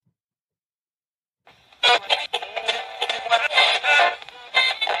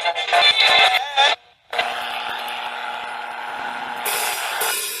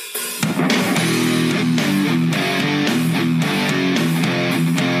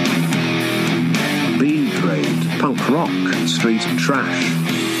punk rock, street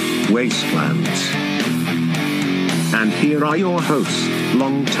trash, wastelands. And here are your hosts,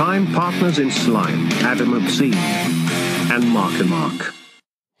 long-time partners in slime, Adam Obscene and Mark.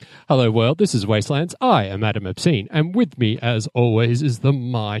 Hello world, this is Wastelands. I am Adam Obscene, and with me, as always, is the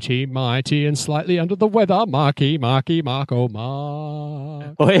mighty, and slightly under the weather, Marky, Mark.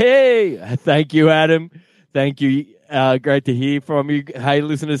 Oh, hey! Thank you, Adam. Thank you. Great to hear from you. Hey,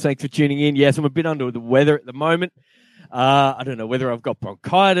 listeners, thanks for tuning in. Yes, I'm a bit under the weather at the moment. I don't know whether I've got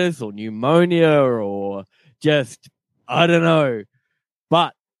bronchitis or pneumonia or just, I don't know.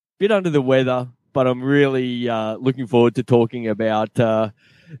 But a bit under the weather, but I'm really looking forward to talking about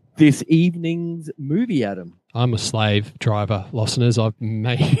this evening's movie, Adam. I'm a slave driver, listeners. I've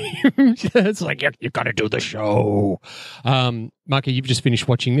made it's like you've got to do the show. Marky, you've just finished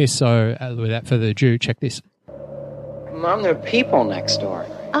watching this, so without further ado, check this. Mom, there are people next door.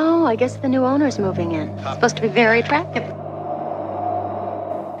 Oh, I guess the new owner's moving in. It's supposed to be very attractive.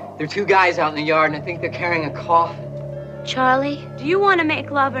 There are two guys out in the yard, and I think they're carrying a coffin. Charlie, do you want to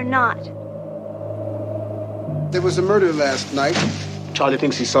make love or not? There was a murder last night. Charlie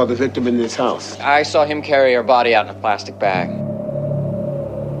thinks he saw the victim in this house. I saw him carry her body out in a plastic bag.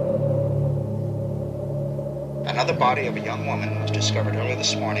 Another body of a young woman was discovered early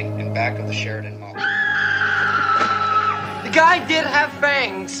this morning in back of the Sheridan Mall. The guy did have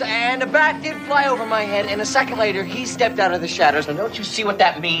fangs, and a bat did fly over my head, and a second later, he stepped out of the shadows. Now, don't you see what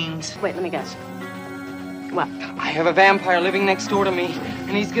that means? Wait, let me guess. What? I have a vampire living next door to me,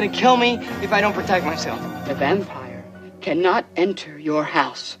 and he's gonna kill me if I don't protect myself. The vampire cannot enter your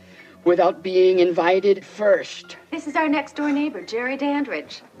house without being invited first. This is our next door neighbor, Jerry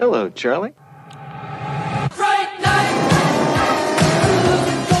Dandridge. Hello, Charlie. Fright night.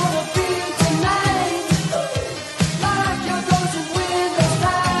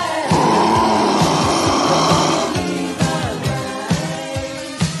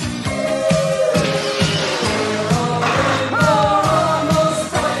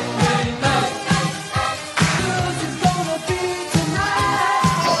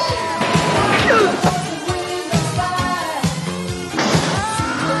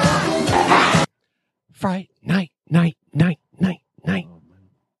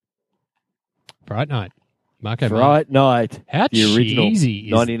 Fright Night. Marco. Fright Night. How the original cheesy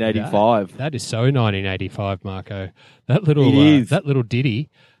is 1985. That is so 1985, Marco. That little ditty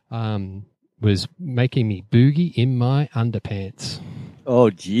was making me boogie in my underpants. Oh,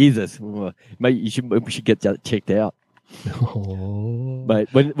 Jesus. Mate, we should get that checked out. Oh. Mate,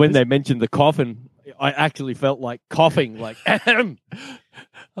 when they mentioned the coffin, I actually felt like coughing, like,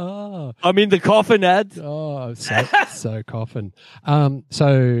 oh. I'm in the coffin, ads. Oh, so coffin.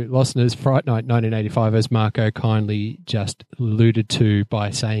 So, listeners, Fright Night 1985, as Marco kindly just alluded to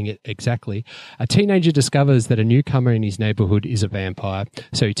by saying it exactly, a teenager discovers that a newcomer in his neighborhood is a vampire,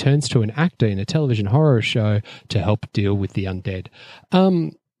 so he turns to an actor in a television horror show to help deal with the undead.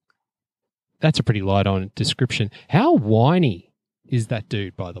 That's a pretty light-on description. How whiny is that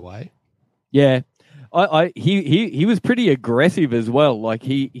dude, by the way? Yeah. He was pretty aggressive as well. Like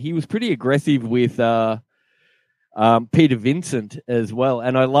he was pretty aggressive with Peter Vincent as well.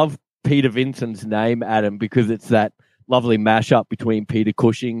 And I love Peter Vincent's name, Adam, because it's that lovely mashup between Peter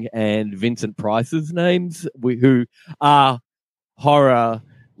Cushing and Vincent Price's names, who are horror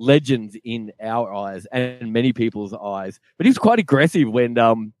legends in our eyes and many people's eyes. But he was quite aggressive when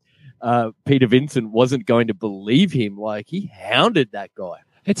Peter Vincent wasn't going to believe him. Like, he hounded that guy.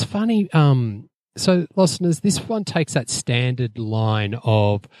 It's funny. So, listeners, this one takes that standard line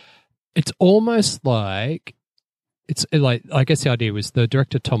of, it's almost like, it's like, I guess the idea was the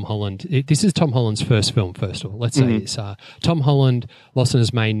director, Tom Holland. This is Tom Holland's first film, first of all. Let's say this. Tom Holland,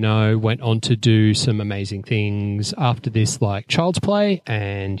 listeners may know, went on to do some amazing things after this, like Child's Play,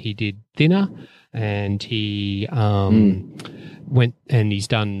 and he did Thinner, and he went and he's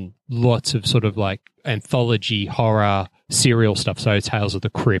done lots of sort of like anthology horror serial stuff. So Tales of the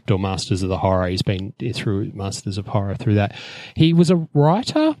Crypt or Masters of the Horror. He's been through Masters of Horror through that. He was a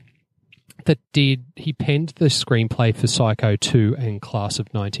writer that he penned the screenplay for Psycho 2 and Class of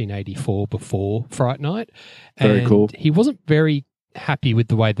 1984 before Fright Night. Very cool. He wasn't very happy with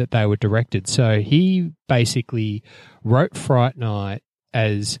the way that they were directed. So he basically wrote Fright Night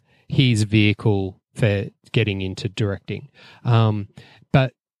as his vehicle for getting into directing.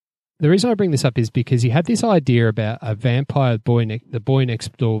 But the reason I bring this up is because he had this idea about a vampire the Boy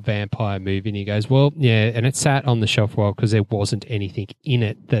Next Door vampire movie, and he goes, well, yeah, and it sat on the shelf for a while because there wasn't anything in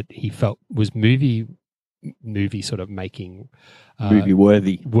it that he felt was movie movie sort of making movie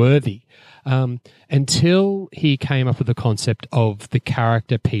worthy. Until he came up with the concept of the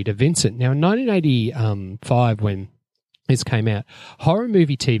character Peter Vincent. Now, in 1985, when this came out, horror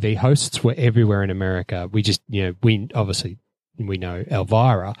movie TV hosts were everywhere in America. We just, we know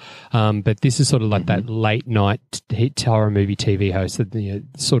Elvira, but this is sort of like that late night hit horror movie TV host, that,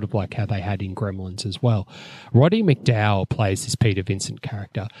 sort of like how they had in Gremlins as well. Roddy McDowall plays this Peter Vincent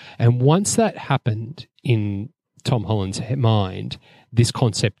character, and once that happened in Tom Holland's mind, this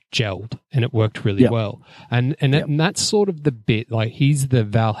concept gelled and it worked really well. And that's sort of the bit, like, he's the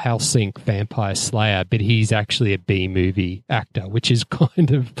Val Helsing vampire slayer, but he's actually a B movie actor, which is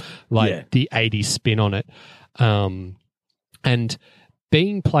kind of like the 80s spin on it. And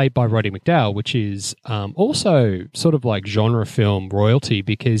being played by Roddy McDowall, which is also sort of like genre film royalty,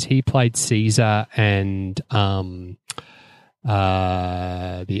 because he played Caesar and the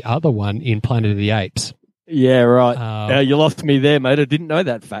other one in Planet of the Apes. Yeah, right. You lost me there, mate. I didn't know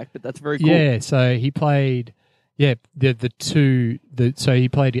that fact, but that's very cool. Yeah, so he played, so he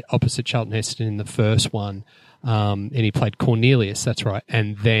played opposite Charlton Heston in the first one, and he played Cornelius, that's right,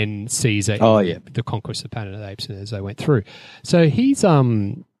 and then Caesar in The Conquest of Planet of the Apes as they went through. So he's,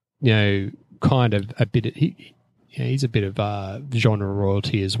 kind of a bit, he's a bit of genre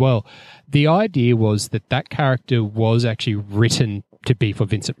royalty as well. The idea was that character was actually written to be for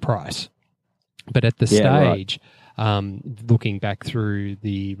Vincent Price. But at the stage, looking back through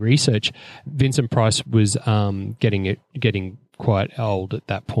the research, Vincent Price was getting quite old at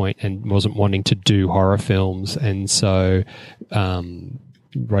that point and wasn't wanting to do horror films, and so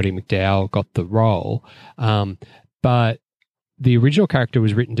Roddy McDowall got the role. But the original character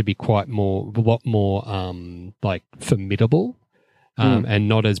was written to be a lot more like formidable. And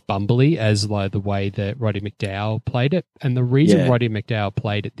not as bumbly as like the way that Roddy McDowall played it. And the reason Roddy McDowall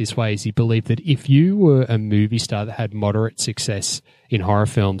played it this way is he believed that if you were a movie star that had moderate success in horror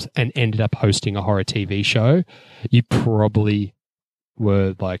films and ended up hosting a horror TV show, you probably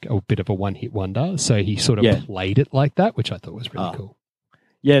were like a bit of a one-hit wonder. So he sort of played it like that, which I thought was really cool.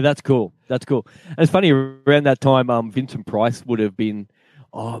 Yeah, that's cool. That's cool. And it's funny, around that time, Vincent Price would have been,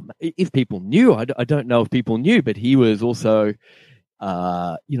 if people knew, I don't know if people knew, but he was also...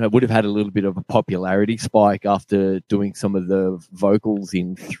 would have had a little bit of a popularity spike after doing some of the vocals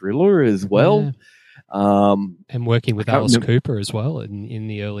in Thriller as well. Yeah. And working with Alice Cooper as well in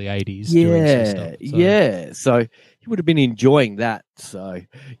the early 80s. Doing some stuff, so. Yeah. So he would have been enjoying that. So,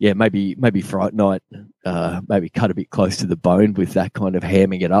 yeah, maybe Fright Night, maybe cut a bit close to the bone with that kind of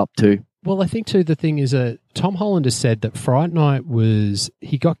hamming it up too. Well, I think too, the thing is that Tom Holland has said that Fright Night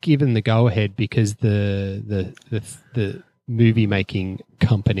he got given the go-ahead because the movie making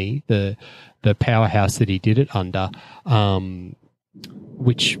company, the powerhouse that he did it under,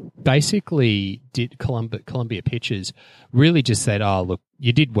 which basically did Columbia Pictures, really just said, "Oh, look,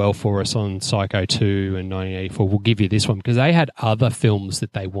 you did well for us on Psycho 2 in 1984. We'll give you this one," because they had other films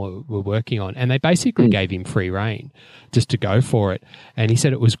that they were working on, and they basically gave him free rein just to go for it. And he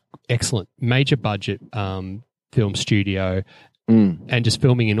said it was excellent, major budget film studio. And just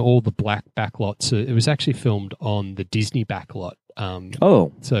filming in all the black backlots. It was actually filmed on the Disney backlot.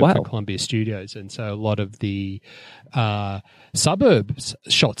 For Columbia Studios. And so a lot of the suburbs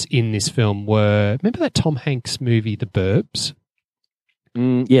shots in this film were, remember that Tom Hanks movie, The Burbs?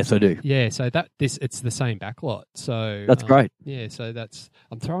 Yes, I do. Yeah, so it's the same backlot. So that's great. Yeah, so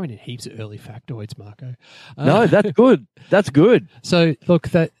I'm throwing in heaps of early factoids, Marco. No, that's good. That's good. So look,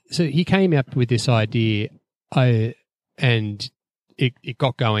 so he came up with this idea, and it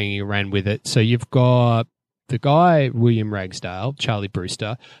got going, he ran with it. So you've got the guy, William Ragsdale, Charlie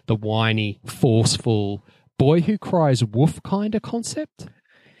Brewster, the whiny, forceful boy who cries woof kind of concept.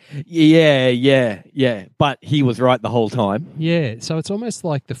 Yeah. But he was right the whole time. Yeah, so it's almost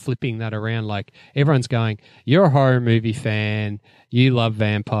like the flipping that around, like everyone's going, you're a horror movie fan, you love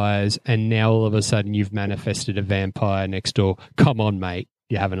vampires, and now all of a sudden you've manifested a vampire next door. Come on, mate,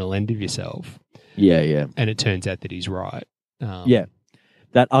 you're having a lend of yourself. Yeah. And it turns out that he's right.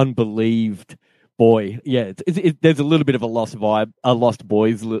 That unbelieved boy. Yeah, there's a little bit of a lost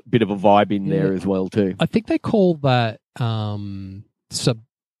boys bit of a vibe in there as well too. I think they call that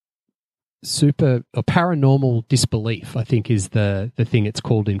super or paranormal disbelief, I think, is the thing it's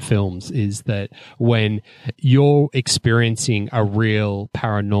called in films, is that when you're experiencing a real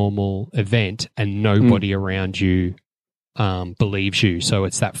paranormal event and nobody around you believes you. So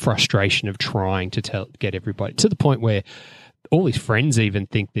it's that frustration of trying to get everybody, to the point where all his friends even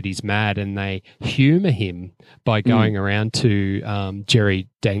think that he's mad, and they humour him by going around to Jerry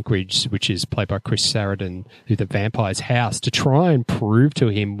Dankridge, which is played by Chris Sarandon, who the vampire's house, to try and prove to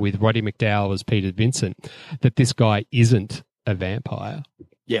him with Roddy McDowall as Peter Vincent that this guy isn't a vampire.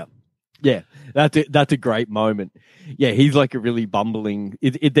 Yeah. Yeah, that's a great moment. Yeah, he's like a really bumbling.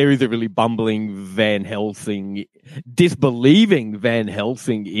 There is a really bumbling Van Helsing, disbelieving Van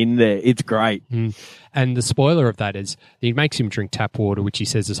Helsing in there. It's great. And the spoiler of that is he makes him drink tap water, which he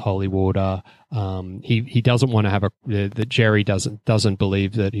says is holy water. He doesn't want to have that Jerry doesn't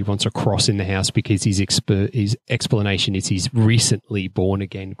believe that he wants a cross in the house because his explanation is he's recently born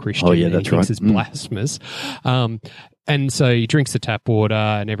again Christian. Oh yeah, that's right. It's blasphemous. And so he drinks the tap water,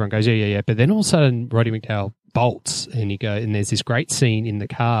 and everyone goes, yeah. But then all of a sudden, Roddy McDowall bolts, and and there's this great scene in the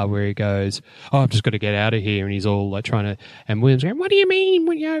car where he goes, "Oh, I've just got to get out of here," and he's all like trying to. And William's going, "What do you mean?"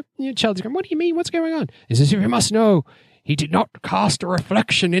 Charlie's going, "What do you mean? What's going on?" He says, "You must know, he did not cast a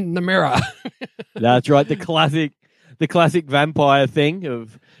reflection in the mirror." That's right. The classic vampire thing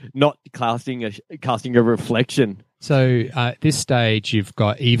of not casting a reflection. So at this stage, you've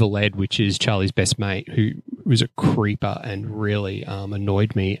got Evil Ed, which is Charlie's best mate, who was a creeper and really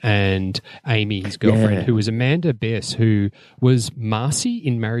annoyed me, and Amy, his girlfriend, who was Amanda Bess, who was Marcy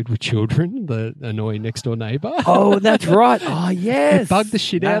in Married with Children, the annoying next-door neighbour. Oh, that's right. Oh, yes. It bugged the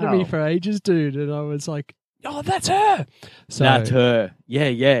shit out of me for ages, dude, and I was like, oh, that's her. So, that's her.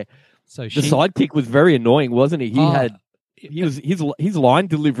 Yeah. So the sidekick was very annoying, wasn't he? His line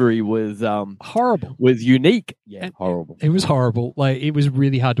delivery was horrible. Was unique. Yeah, horrible. It was horrible. Like, it was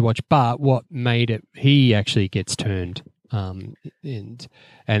really hard to watch. But what made it, he actually gets turned, and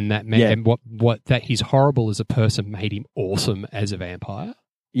that made, and what that he's horrible as a person made him awesome as a vampire.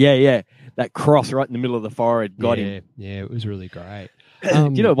 Yeah. That cross right in the middle of the forehead got him. Yeah, it was really great.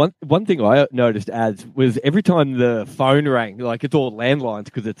 You know, one thing I noticed was every time the phone rang, like it's all landlines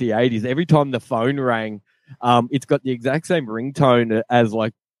because it's the 80s. Every time the phone rang. It's got the exact same ringtone as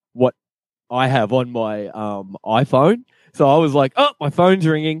like what I have on my iPhone. So I was like, oh, my phone's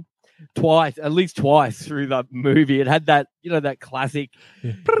ringing at least twice through the movie. It had that, that classic,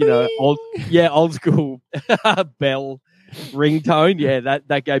 old school bell ringtone. Yeah,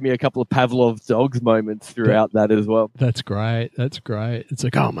 that gave me a couple of Pavlov's dogs moments throughout that as well. That's great. It's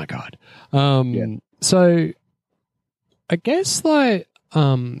like, oh my God. So I guess like,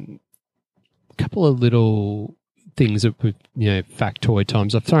 couple of little things that factoid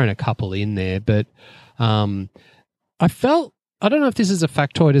times. I've thrown a couple in there, but I don't know if this is a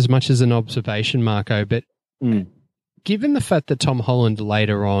factoid as much as an observation, Marco, but given the fact that Tom Holland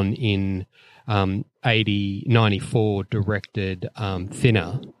later on in 94 directed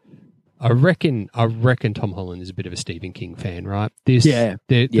Thinner, I reckon Tom Holland is a bit of a Stephen King fan, right?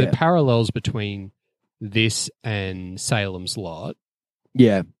 The parallels between this and Salem's Lot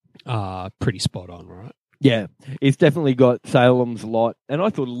pretty spot on, right? Yeah, it's definitely got Salem's Lot, and I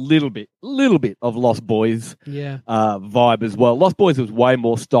thought a little bit of Lost Boys vibe as well. Lost Boys was way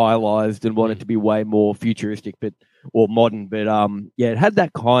more stylized and wanted to be way more futuristic or modern, but it had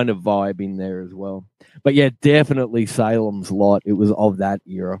that kind of vibe in there as well. But yeah, definitely Salem's Lot. It was of that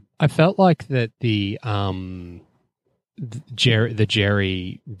era. I felt like that the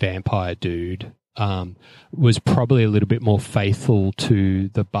Jerry vampire dude was probably a little bit more faithful to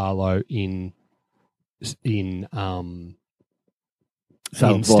the Barlow in Stephen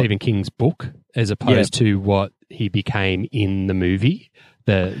King's book as opposed to what he became in the movie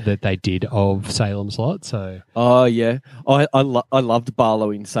that they did of Salem's Lot. So I loved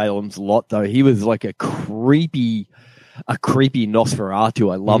Barlow in Salem's Lot though. He was like a creepy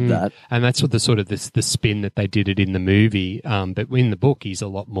Nosferatu. I love that, and that's what the spin that they did it in the movie. But in the book, he's a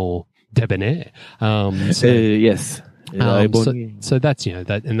lot more debonair. Yes. So that's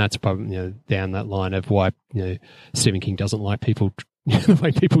that, and that's probably down that line of why Stephen King doesn't like people the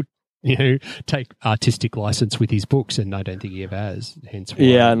way people take artistic license with his books, and I don't think he ever has. Hence,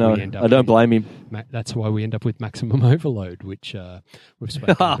 why I don't blame him. That's why we end up with Maximum Overload, which we've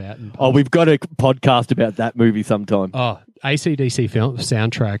spoken about. We've got a podcast about that movie sometime. AC/DC film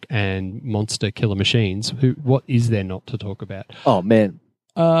soundtrack and Monster Killer Machines. What is there not to talk about? Oh man.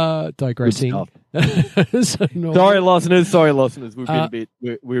 Digressing. Sorry, listeners.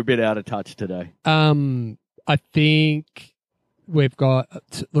 We're a bit out of touch today. I think we've got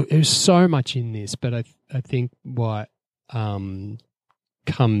there's so much in this, but I think what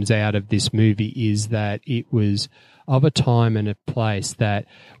comes out of this movie is that it was of a time and a place that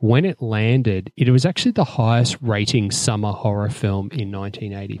when it landed, it was actually the highest rating summer horror film in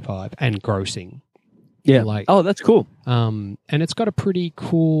 1985 and grossing. Yeah. Like, oh, that's cool. and it's got a pretty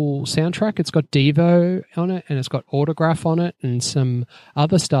cool soundtrack. It's got Devo on it, and it's got Autograph on it, and some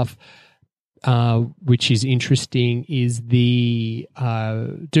other stuff. Which is interesting is the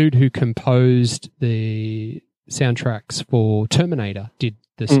dude who composed the soundtracks for Terminator did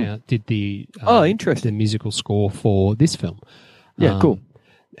the interesting. the musical score for this film. Yeah, cool.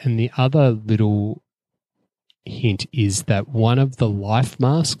 And the other little hint is that one of the life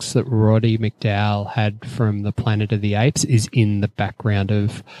masks that Roddy McDowall had from the Planet of the Apes is in the background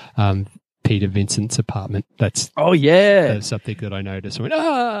of Peter Vincent's apartment. That's something that I noticed. I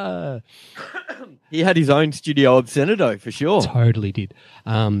went, He had his own studio obscenido for sure. Totally did.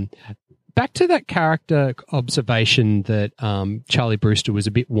 Back to that character observation that Charlie Brewster was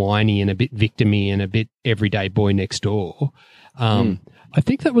a bit whiny and a bit victim-y and a bit everyday boy next door. I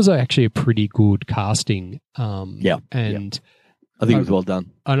think that was actually a pretty good casting. And I think it was well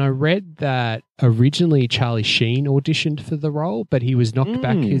done. And I read that originally Charlie Sheen auditioned for the role, but he was knocked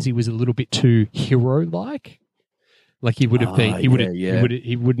back because he was a little bit too hero-like. Like he would have been, he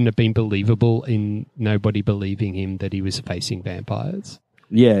wouldn't have been believable in nobody believing him that he was facing vampires.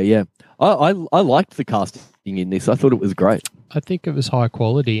 Yeah. I liked the casting in this. I thought it was great. I think it was high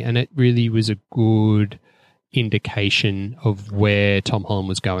quality, and it really was a good indication of where Tom Holland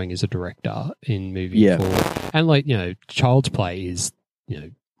was going as a director in moving forward. And Child's Play is,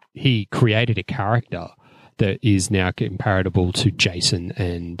 he created a character that is now comparable to Jason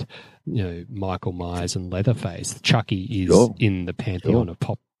and Michael Myers and Leatherface. Chucky is in the pantheon of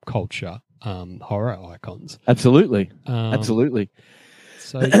pop culture horror icons. Absolutely. Absolutely.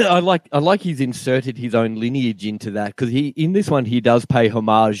 So I like he's inserted his own lineage into that, because in this one he does pay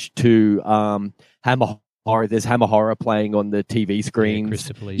homage to Hammer Horror. There's Hammer Horror playing on the TV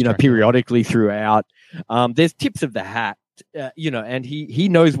screens, periodically throughout. There's tips of the hat, and he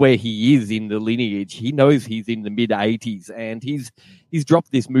knows where he is in the lineage. He knows he's in the mid-'80s, and he's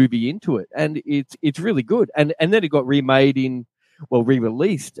dropped this movie into it, and it's really good. And then it got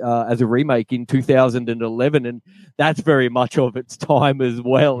re-released as a remake in 2011, and that's very much of its time as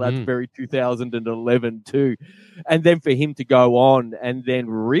well. That's very 2011 too. And then for him to go on and then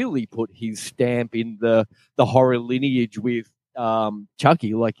really put his stamp in the horror lineage with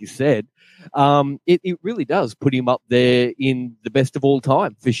Chucky, like you said, it really does put him up there in the best of all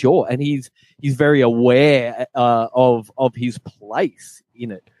time for sure. And he's very aware of his place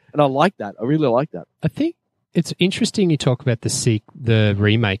in it, and I like that. I really like that. I think it's interesting you talk about the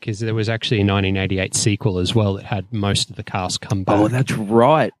remake, is there was actually a 1988 sequel as well that had most of the cast come back. Oh, that's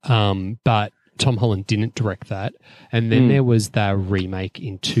right. But Tom Holland didn't direct that. And then there was the remake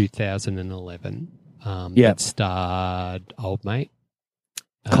in 2011 that starred old mate.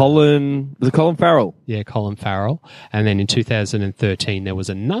 Colin Farrell? Yeah, Colin Farrell. And then in 2013 there was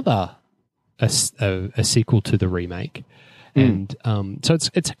another a sequel to the remake. And so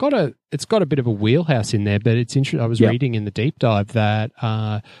it's got a bit of a wheelhouse in there, but it's interesting. I was reading in the deep dive that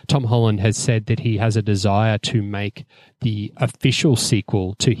Tom Holland has said that he has a desire to make the official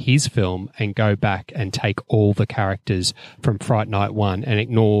sequel to his film and go back and take all the characters from Fright Night 1 and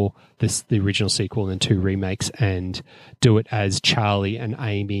ignore the original sequel and 2 remakes and do it as Charlie and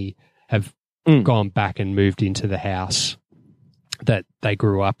Amy have gone back and moved into the house that they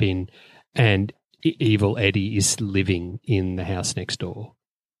grew up in, and Evil Eddie is living in the house next door.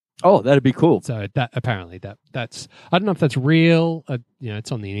 Oh, that'd be cool. So that apparently that's I don't know if that's real.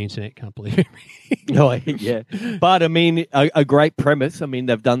 It's on the internet. Can't believe it. Oh, yeah. But I mean, a great premise. I mean,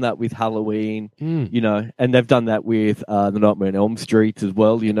 they've done that with Halloween, and they've done that with the Nightmare on Elm Street as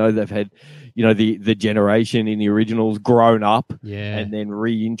well. They've had, the generation in the originals grown up, and then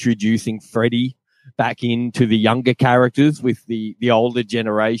reintroducing Freddy back into the younger characters with the older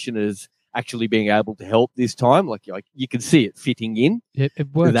generation as actually being able to help this time. Like you can see it fitting in. It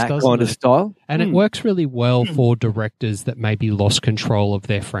works, that kind of style. And it works really well for directors that maybe lost control of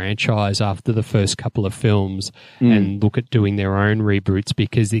their franchise after the first couple of films and look at doing their own reboots,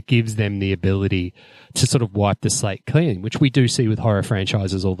 because it gives them the ability to sort of wipe the slate clean, which we do see with horror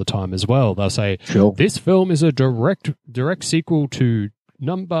franchises all the time as well. They'll say, this film is a direct sequel to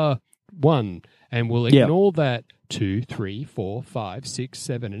number 1, and we'll ignore that 2, 3, 4, 5, 6,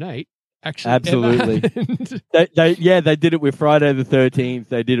 7, and 8. Actually, absolutely. They did it with Friday the 13th.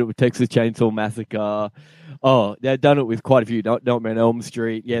 They did it with Texas Chainsaw Massacre. Oh, they've done it with quite a few. Nightmare on Elm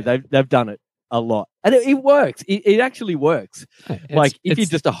Street. Yeah, they've done it a lot, and it works. It actually works. If you're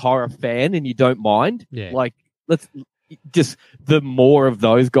just a horror fan and you don't mind, let's just the more of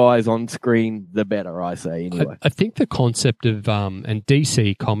those guys on screen, the better. I say anyway. I think the concept of and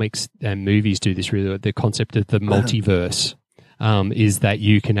DC comics and movies do this really. The concept of the multiverse. is that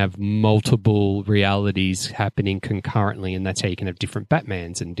you can have multiple realities happening concurrently, and that's how you can have different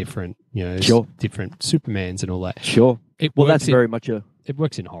Batmans and different, different Supermans and all that. Sure. That's very much it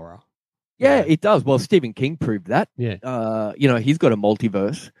works in horror. Yeah, it does. Well, Stephen King proved that. Yeah. He's got a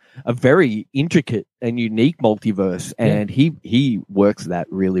multiverse, a very intricate and unique multiverse, and he works that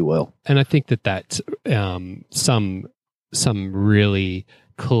really well. And I think that's some really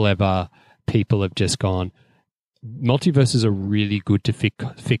clever people have just gone, multiverses are really good to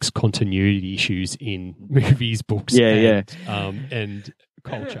fix continuity issues in movies, books, and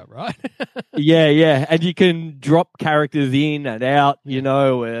culture, right? yeah, and you can drop characters in and out,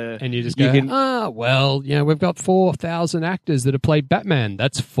 and you just go, we've got 4,000 actors that have played Batman.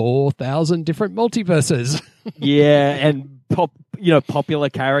 That's 4,000 different multiverses. Yeah, and popular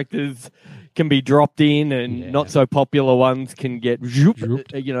characters can be dropped in, and not so popular ones can get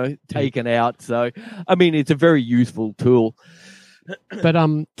taken out. So, I mean, it's a very useful tool. But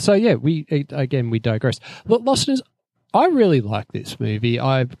we digress. Look, listeners, I really like this movie.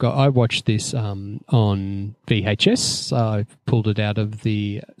 I watched this on VHS. I pulled it out of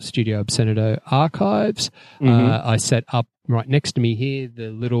the Studio Obscenito archives. I set up right next to me here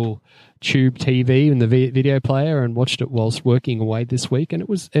the little tube TV and the video player, and watched it whilst working away this week. And it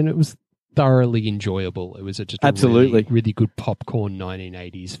was thoroughly enjoyable. It was just absolutely a really good popcorn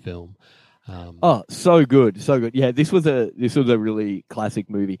 1980s film. So good. Yeah, this was a really classic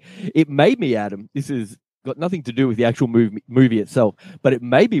movie. It made me, Adam. This is got nothing to do with the actual movie itself, but it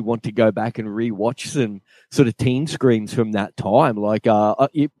made me want to go back and rewatch some sort of teen screams from that time. Like,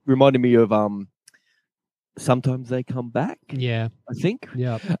 it reminded me of Sometimes They Come Back. Yeah, I think.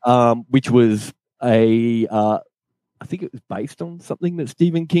 Yeah, which was I think it was based on something that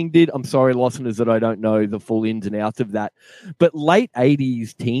Stephen King did. I'm sorry, listeners, that I don't know the full ins and outs of that. But late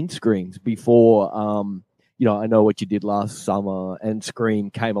 80s teen screams before, I Know What You Did Last Summer and Scream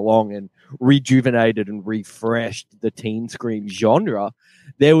came along and rejuvenated and refreshed the teen scream genre.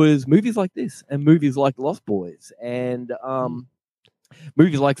 There was movies like this and movies like Lost Boys and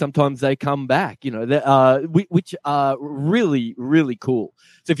movies like Sometimes They Come Back, which are really, really cool.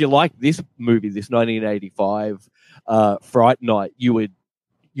 So if you like this movie, this 1985 Fright Night, you would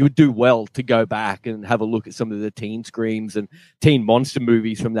do well to go back and have a look at some of the teen screams and teen monster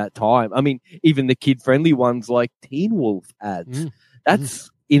movies from that time. I mean, even the kid-friendly ones like Teen Wolf ads. That's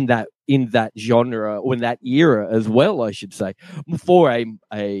in that genre or in that era as well, I should say, for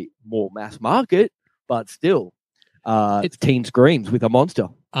a more mass market, but still. It's teen screams with a monster.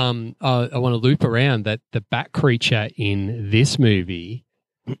 I want to loop around that the bat creature in this movie,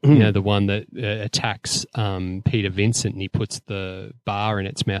 the one that attacks Peter Vincent and he puts the bar in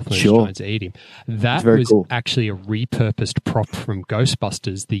its mouth when it's trying to eat him. That was cool. Actually a repurposed prop from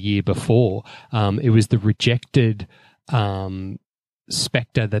Ghostbusters the year before. It was the rejected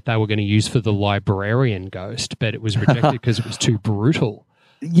spectre that they were going to use for the librarian ghost, but it was rejected because it was too brutal.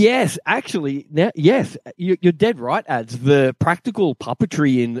 Yes, actually, yes, you're dead right, Ads. The practical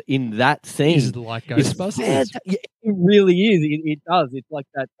puppetry in that scene is like Ghostbusters. It really is. It does. It's like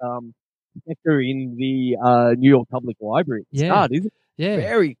that spectre in the New York Public Library. Isn't it? Yeah,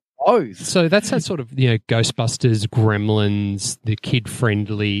 very close. So that's that sort of Ghostbusters, Gremlins, the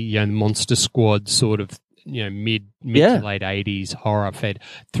kid-friendly, Monster Squad sort of mid to late 80s horror fed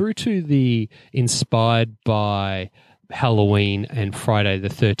through to the inspired by Halloween and Friday the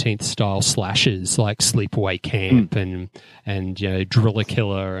 13th style slashes like Sleepaway Camp and Driller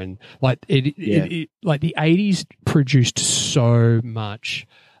Killer and like it like the 80s produced so much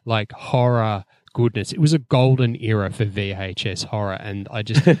like horror goodness. It was a golden era for VHS horror, and I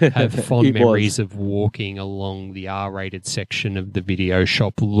just have fond memories of walking along the R-rated section of the video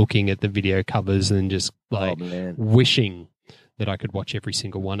shop, looking at the video covers and just like wishing that I could watch every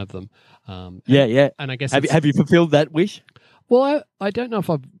single one of them. And I guess have you fulfilled that wish? Well, I don't know if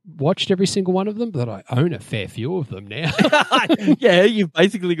I've watched every single one of them, but I own a fair few of them now. Yeah, you've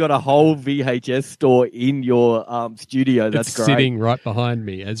basically got a whole VHS store in your studio. That's it's great. Sitting right behind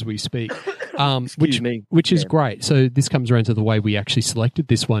me as we speak, which is great. So this comes around to the way we actually selected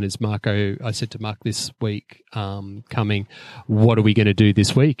this one. Is Marco? I said to Mark this week coming, what are we going to do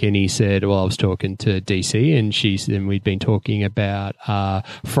this week? And he said, well, I was talking to DC, and we'd been talking about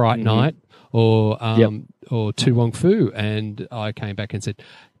Fright Night. Or Tu Wong Fu, and I came back and said,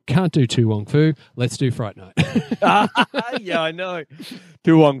 can't do Tu Wong Fu, let's do Fright Night. Yeah, I know.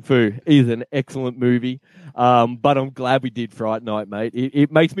 Tu Wong Fu is an excellent movie, but I'm glad we did Fright Night, mate. It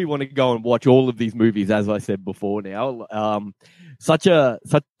makes me want to go and watch all of these movies, as I said before now. Such a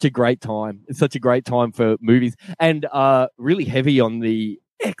great time. It's such a great time for movies, and really heavy on the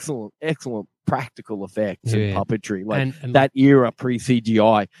excellent practical effects and puppetry. Like and that era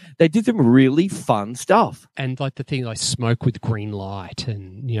pre-CGI, they did some really fun stuff. And like the thing like smoke with green light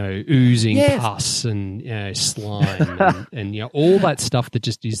and, oozing pus and, slime and all that stuff that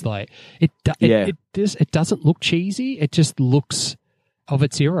just is like, it doesn't look cheesy. It just looks of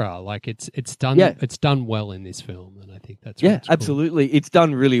its era. Like it's done well in this film. And I think that's cool. Absolutely. It's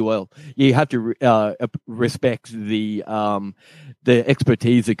done really well. You have to respect the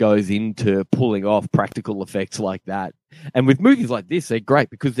expertise that goes into pulling off practical effects like that. And with movies like this, they're great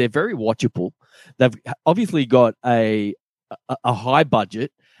because they're very watchable. They've obviously got a high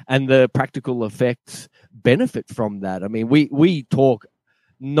budget, and the practical effects benefit from that. I mean, we talk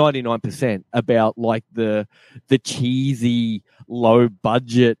 99% about like the cheesy low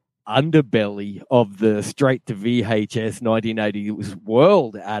budget underbelly of the straight to VHS 1980s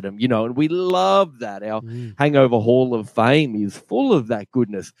world, Adam, and we love that. Our Hangover Hall of Fame is full of that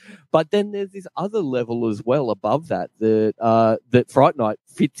goodness. But then there's this other level as well above that Fright Night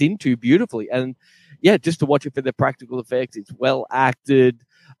fits into beautifully. And just to watch it for the practical effects, it's well acted.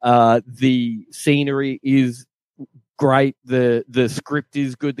 The scenery is great. The script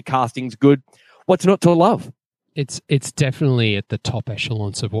is good. The casting's good. What's not to love? It's definitely at the top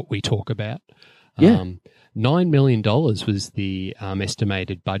echelons of what we talk about. $9 million was the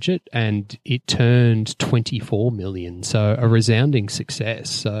estimated budget, and it turned $24 million. So a resounding success.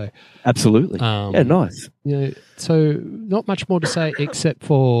 So absolutely, nice. So not much more to say except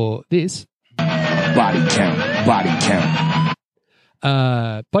for this body count.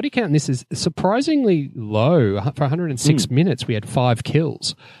 Body count in this is surprisingly low. For 106 minutes, we had 5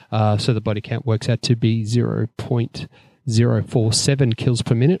 kills. So the body count works out to be 0.047 kills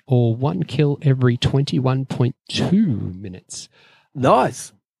per minute, or 1 kill every 21.2 minutes.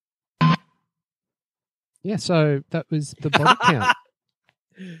 Nice. Yeah, so that was the body count.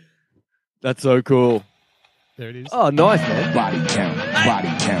 That's so cool. There it is. Oh, nice, man. Body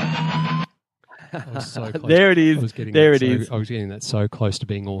count. I was so close. There it is. I was getting that so close to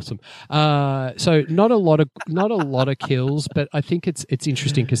being awesome. So not a lot of kills, but I think it's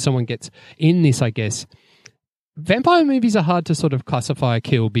interesting because someone gets in this. I guess vampire movies are hard to sort of classify a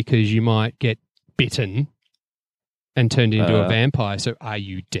kill because you might get bitten and turned into a vampire. So are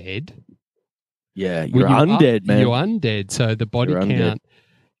you dead? Yeah, you're undead, man. You're undead. So the body count. Undead.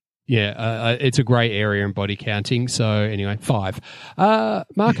 Yeah, it's a grey area in body counting. So anyway, 5.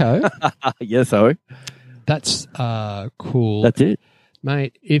 Marco. Yes, so. That's cool. That's it.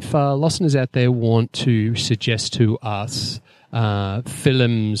 Mate, if listeners out there want to suggest to us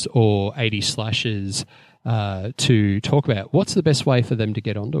films or 80 slashers to talk about, what's the best way for them to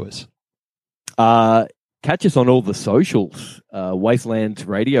get onto us? Catch us on all the socials, Wastelands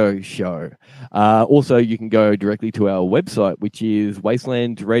Radio Show. Also, you can go directly to our website, which is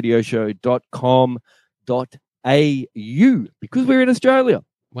wastelandsradioshow.com.au, because we're in Australia.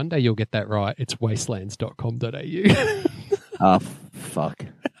 One day you'll get that right. It's wastelands.com.au. Fuck.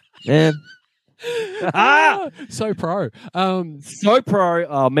 Man. So pro. So pro.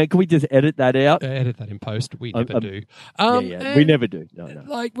 Oh, man, can we just edit that out? Edit that in post. We never do. We never do. No.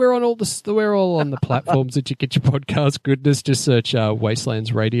 Like we're on we're all on the platforms that you get your podcast goodness. Just search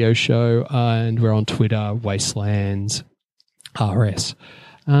Wastelands Radio Show, and we're on Twitter, Wastelands RS.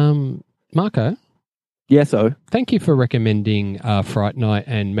 Marco. Yeah, so thank you for recommending Fright Night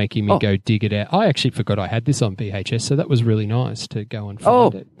and making me go dig it out. I actually forgot I had this on VHS, so that was really nice to go and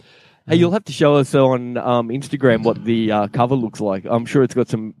find it. Hey, you'll have to show us on Instagram what the cover looks like. I'm sure it's got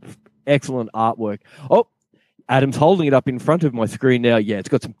some excellent artwork. Oh, Adam's holding it up in front of my screen now. Yeah, it's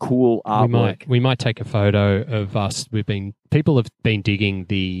got some cool artwork. We might take a photo of us. People have been digging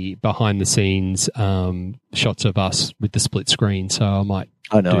the behind the scenes shots of us with the split screen. So I might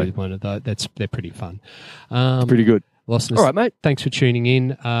do one of those. They're pretty fun. It's pretty good. Listeners, all right, mate. Thanks for tuning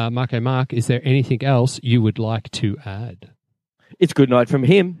in. Mark, is there anything else you would like to add? It's good night from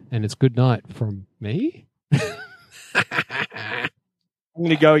him. And it's good night from me. I'm going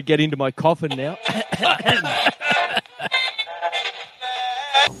to go and get into my coffin now.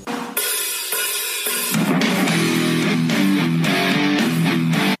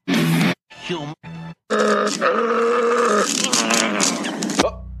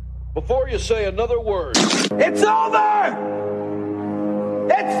 Before you say another word, it's over!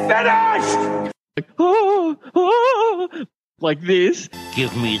 It's finished! Like this.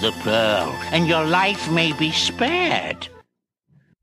 Give me the pearl, and your life may be spared.